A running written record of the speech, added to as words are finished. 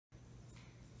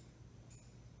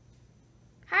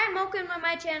Hi and welcome to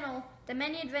my channel, The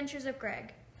Many Adventures of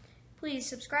Greg. Please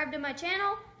subscribe to my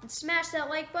channel and smash that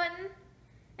like button.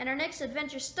 And our next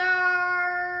adventure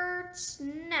starts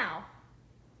now.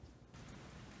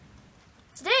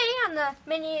 Today on The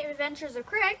Many Adventures of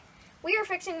Greg, we are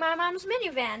fixing my mom's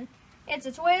minivan. It's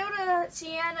a Toyota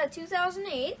Sienna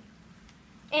 2008.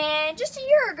 And just a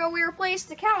year ago we replaced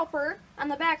the caliper on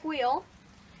the back wheel.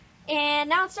 And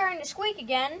now it's starting to squeak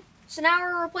again. So now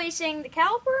we're replacing the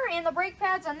caliper and the brake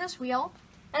pads on this wheel,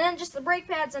 and then just the brake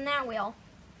pads on that wheel.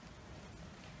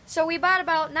 So we bought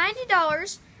about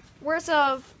 $90 worth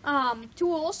of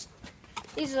tools.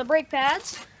 These are the brake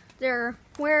pads. They're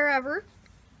wherever.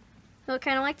 They look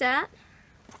kind of like that.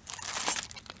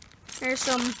 There's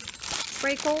some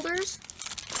brake holders.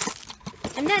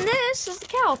 And then this is the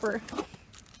caliper.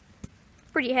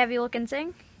 Pretty heavy looking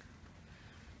thing.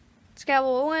 It's got a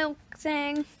little oil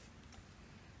thing.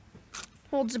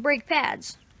 Holds the brake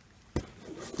pads.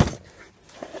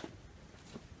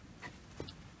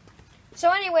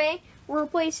 So anyway, we're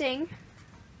replacing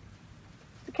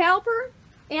the caliper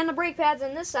and the brake pads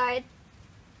on this side,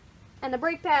 and the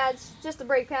brake pads, just the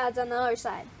brake pads on the other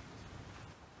side.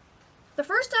 The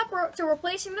first step to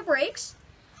replacing the brakes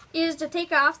is to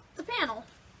take off the panel,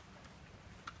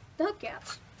 the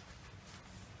hubcaps.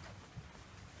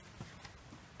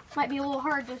 Might be a little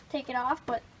hard to take it off,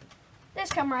 but this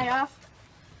come right off.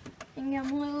 And get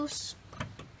them loose.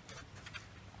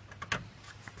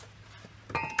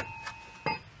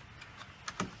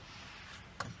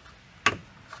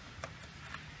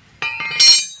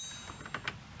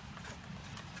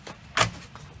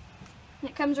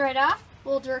 It comes right off, a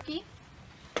little jerky.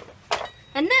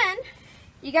 And then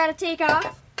you got to take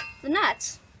off the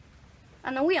nuts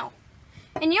on the wheel.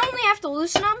 And you only have to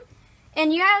loosen them,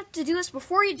 and you have to do this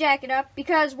before you jack it up,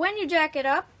 because when you jack it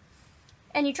up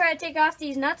and you try to take off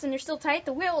these nuts and they're still tight,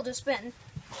 the wheel will just spin.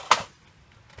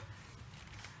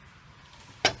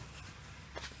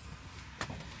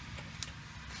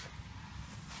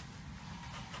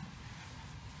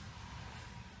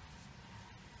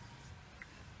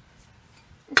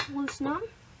 Just loosen them.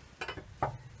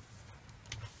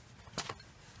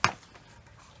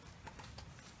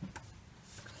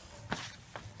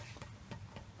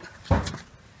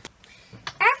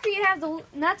 After you have the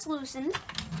nuts loosened,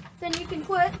 then you can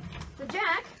put the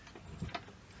jack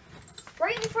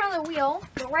right in front of the wheel,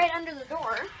 but right under the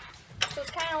door, so it's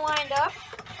kind of lined up.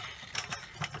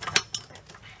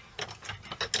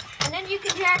 And then you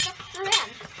can jack up the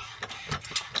end.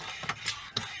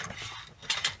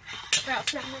 About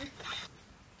something.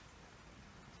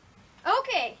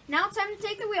 Okay, now it's time to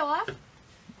take the wheel off,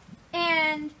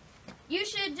 and you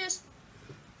should just,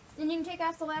 then you can take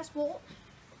off the last bolt.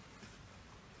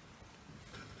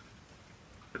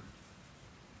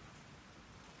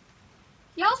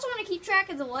 You also want to keep track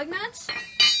of the lug nuts,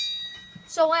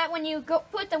 so that when you go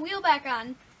put the wheel back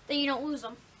on, that you don't lose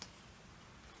them.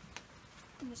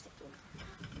 Let me stick to it.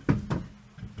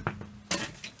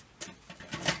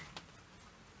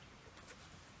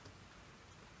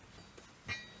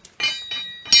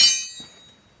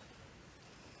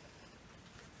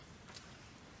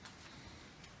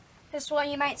 This is what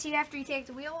you might see after you take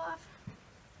the wheel off.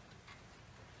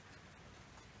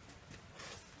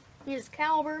 Here's the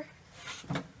caliper.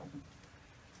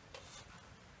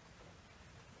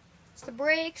 It's the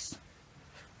brakes.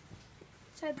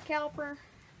 Inside the caliper.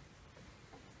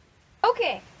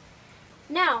 Okay,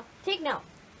 now take note.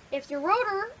 If your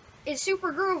rotor is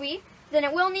super groovy, then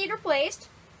it will need replaced,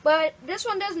 but this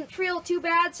one doesn't feel too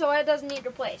bad, so it doesn't need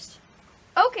replaced.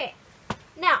 Okay,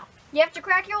 now you have to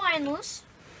crack your line loose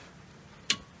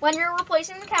when you're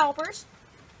replacing the calipers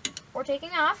or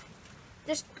taking off.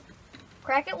 Just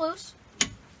crack it loose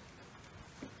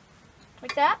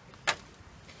like that.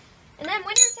 And then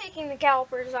when you're taking the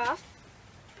calipers off,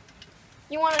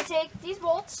 you want to take these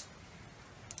bolts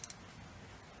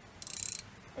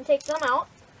and take them out.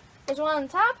 There's one on the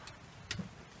top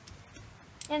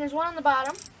and there's one on the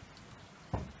bottom.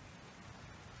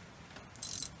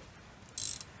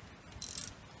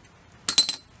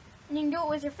 And you can do it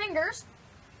with your fingers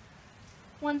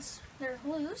once they're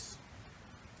loose.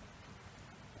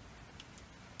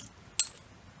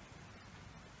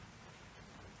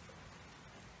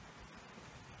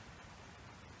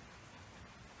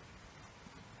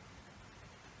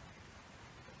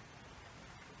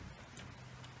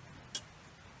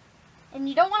 And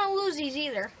you don't want to lose these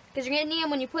either, because you're going to need them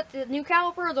when you put the new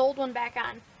caliper or the old one back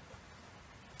on.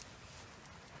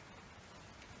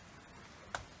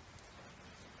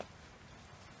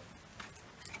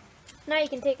 Now you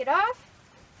can take it off.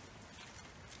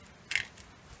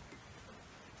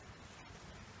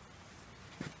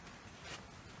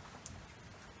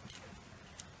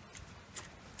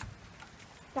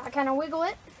 kind of wiggle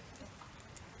it.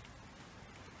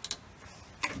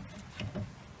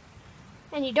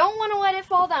 And you don't want to let it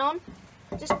fall down.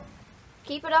 Just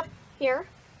keep it up here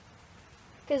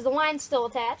because the line's still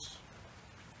attached.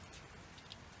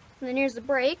 And then here's the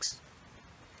brakes.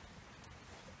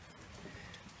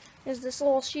 There's this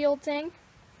little shield thing.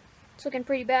 It's looking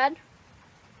pretty bad.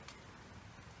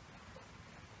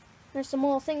 There's some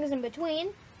little things in between.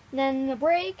 And then the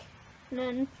brake. And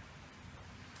then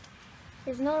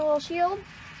there's another little shield.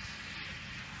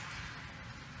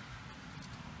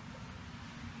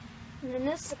 And then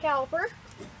this is the caliper.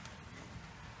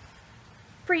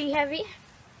 Pretty heavy.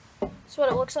 That's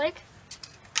what it looks like.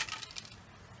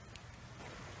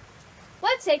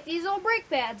 Let's take these little brake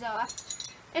pads off.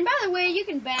 And by the way, you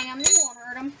can bang them, they won't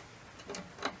hurt them.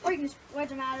 Or you can just wedge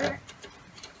them out of there.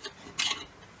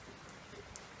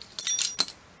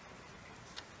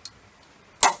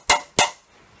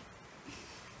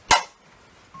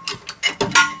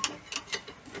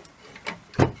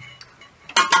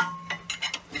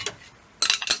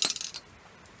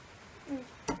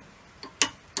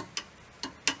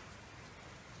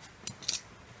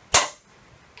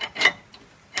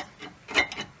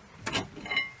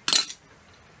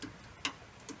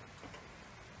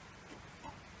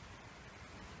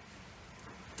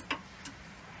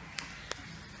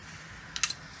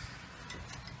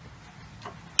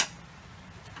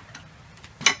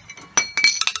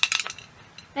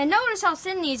 And notice how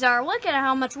thin these are. Look at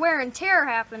how much wear and tear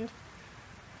happened.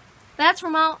 That's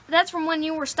from when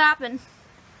you were stopping.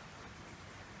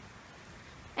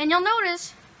 And you'll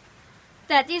notice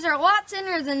that these are a lot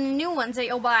thinner than the new ones that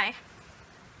you'll buy.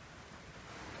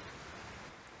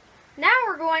 Now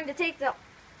we're going to take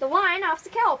the line off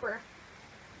the caliper.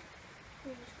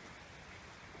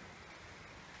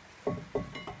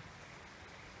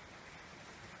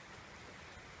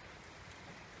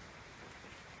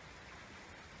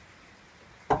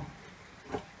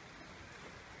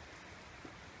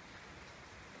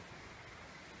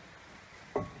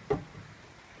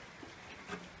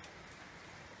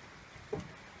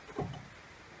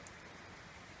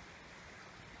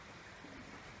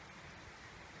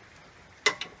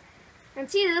 And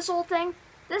see this whole thing?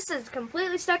 This is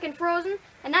completely stuck and frozen,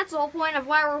 and that's the whole point of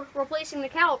why we're replacing the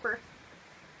caliper.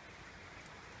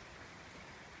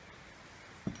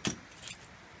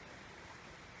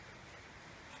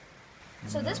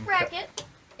 So this bracket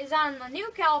is on the new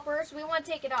caliper, so we want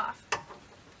to take it off.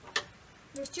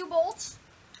 There's 2 bolts.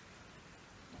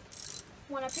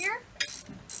 One up here.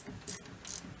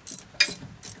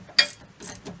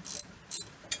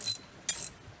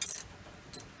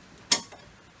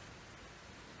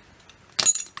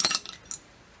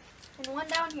 And one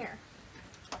down here.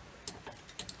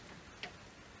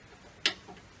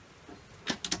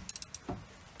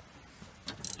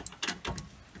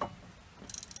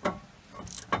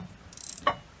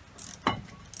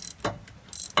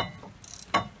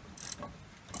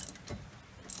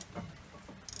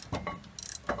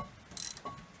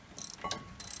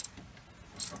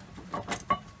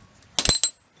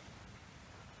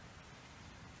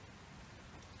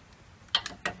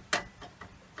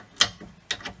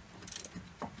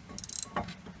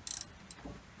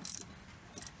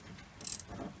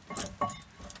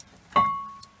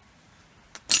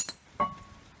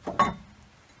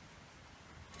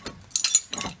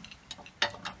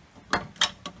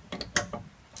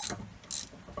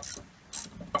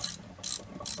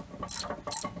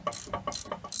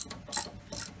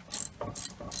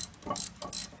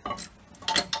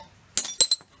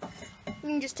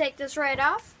 You can just take this right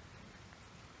off.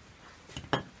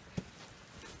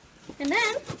 And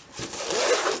then,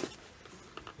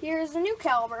 here's the new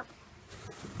caliper.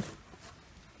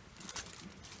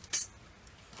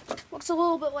 Looks a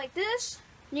little bit like this.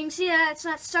 You can see that it's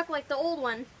not stuck like the old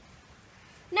one.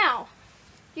 Now,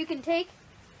 you can take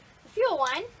the fuel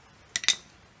line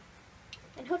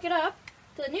and hook it up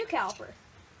to the new caliper.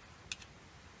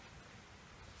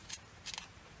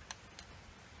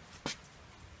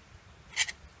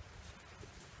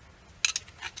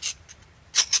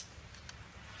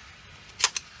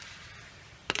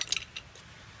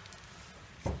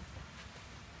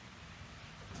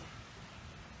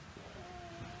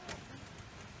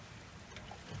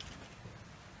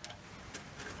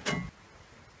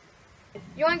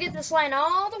 You want to get this line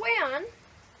all the way on.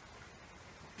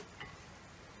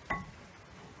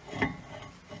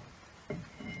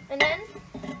 And then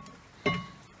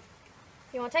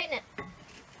you want to tighten it.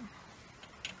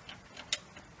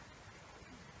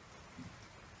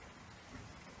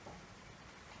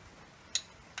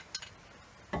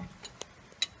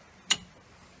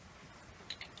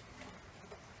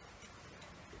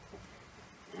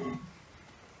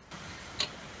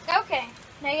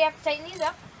 Now you have to tighten these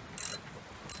up.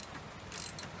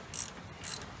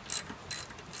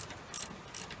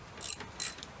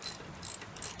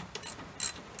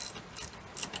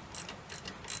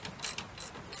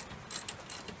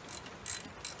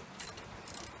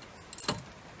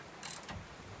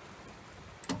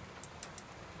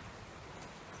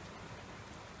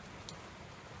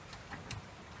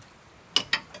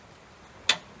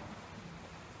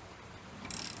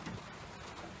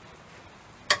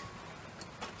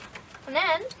 And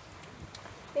then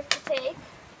you have to take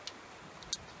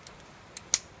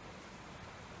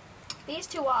these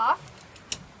two off.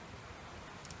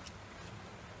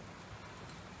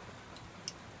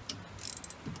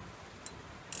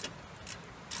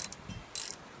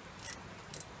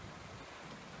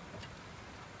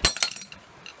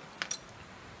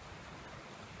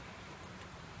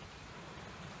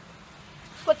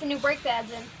 Put the new brake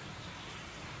pads in.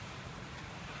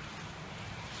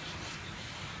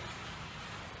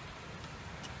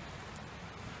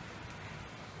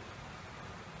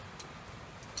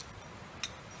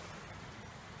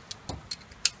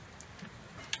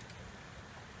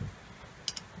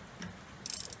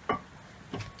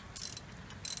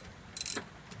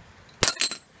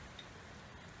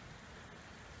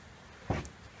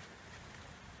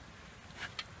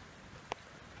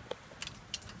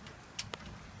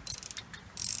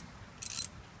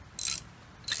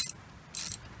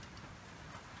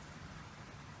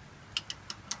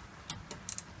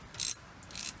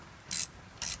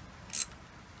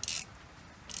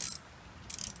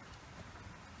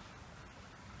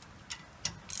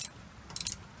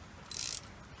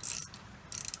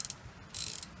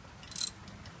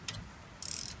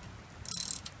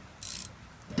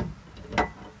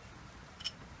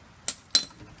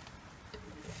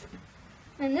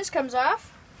 And this comes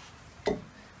off. And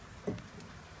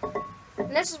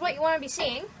this is what you want to be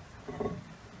seeing.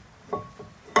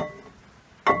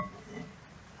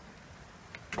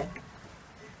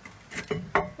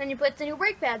 Then you put the new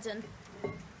brake pads in.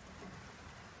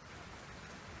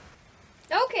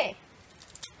 Okay.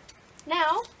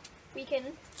 Now,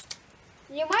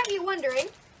 you might be wondering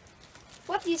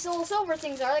what these little silver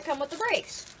things are that come with the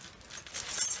brakes.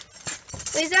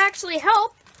 These actually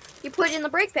help you put in the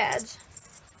brake pads.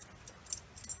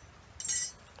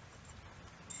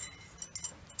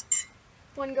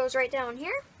 One goes right down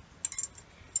here.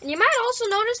 And you might also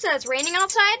notice that it's raining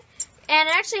outside, and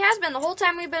it actually has been the whole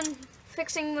time we've been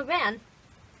fixing the van.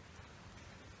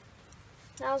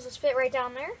 Now let's just fit right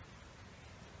down there.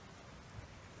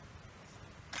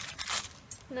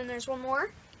 And then there's one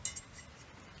more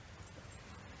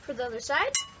for the other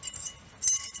side.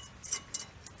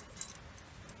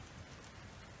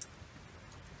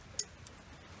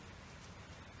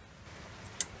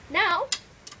 Now,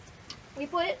 we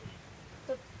put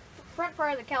the front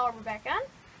part of the caliper back on,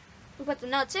 we put the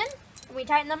nuts in, and we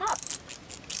tighten them up.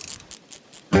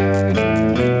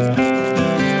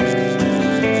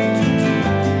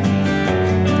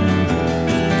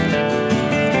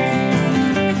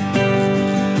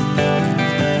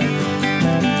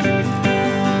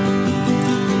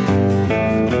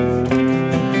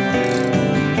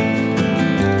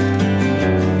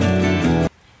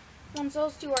 Once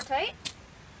those two are tight,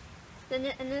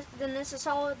 then this is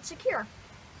solid secure.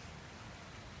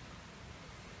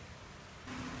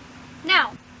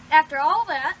 Now, after all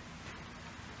that,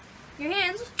 your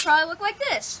hands probably look like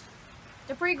this.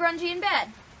 They're pretty grungy and bad.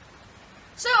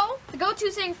 So, the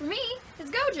go-to thing for me is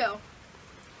Gojo.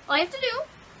 All you have to do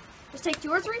is take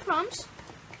 2 or 3 pumps,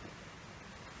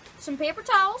 some paper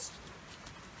towels,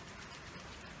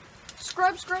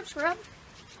 scrub, scrub, scrub,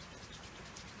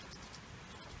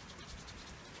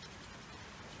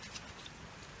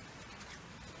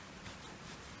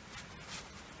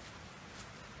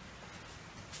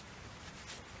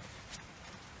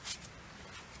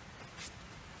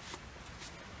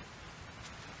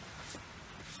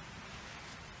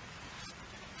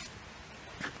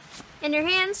 and your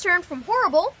hands turn from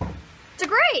horrible to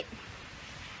great.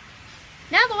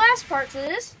 Now the last part to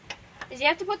this is you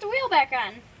have to put the wheel back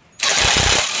on.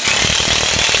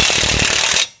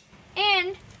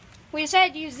 And we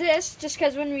decided to use this just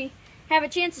because when we have a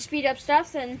chance to speed up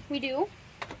stuff, then we do.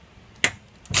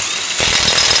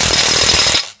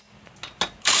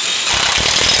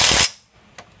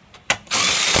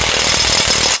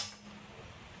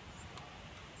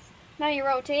 Now you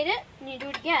rotate it and you do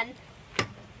it again.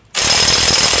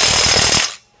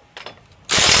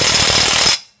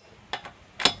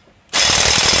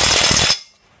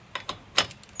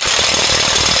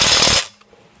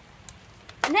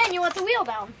 And then you let the wheel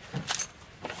down.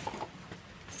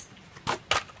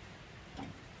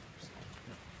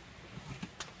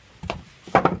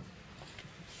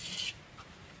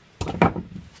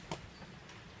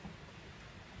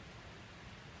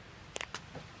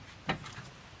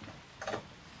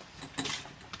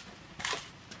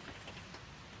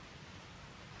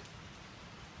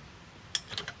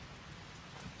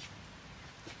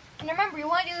 And remember, you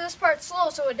want to do this part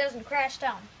slow so it doesn't crash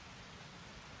down.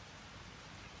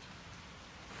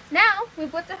 Now, we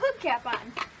put the hubcap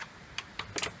on.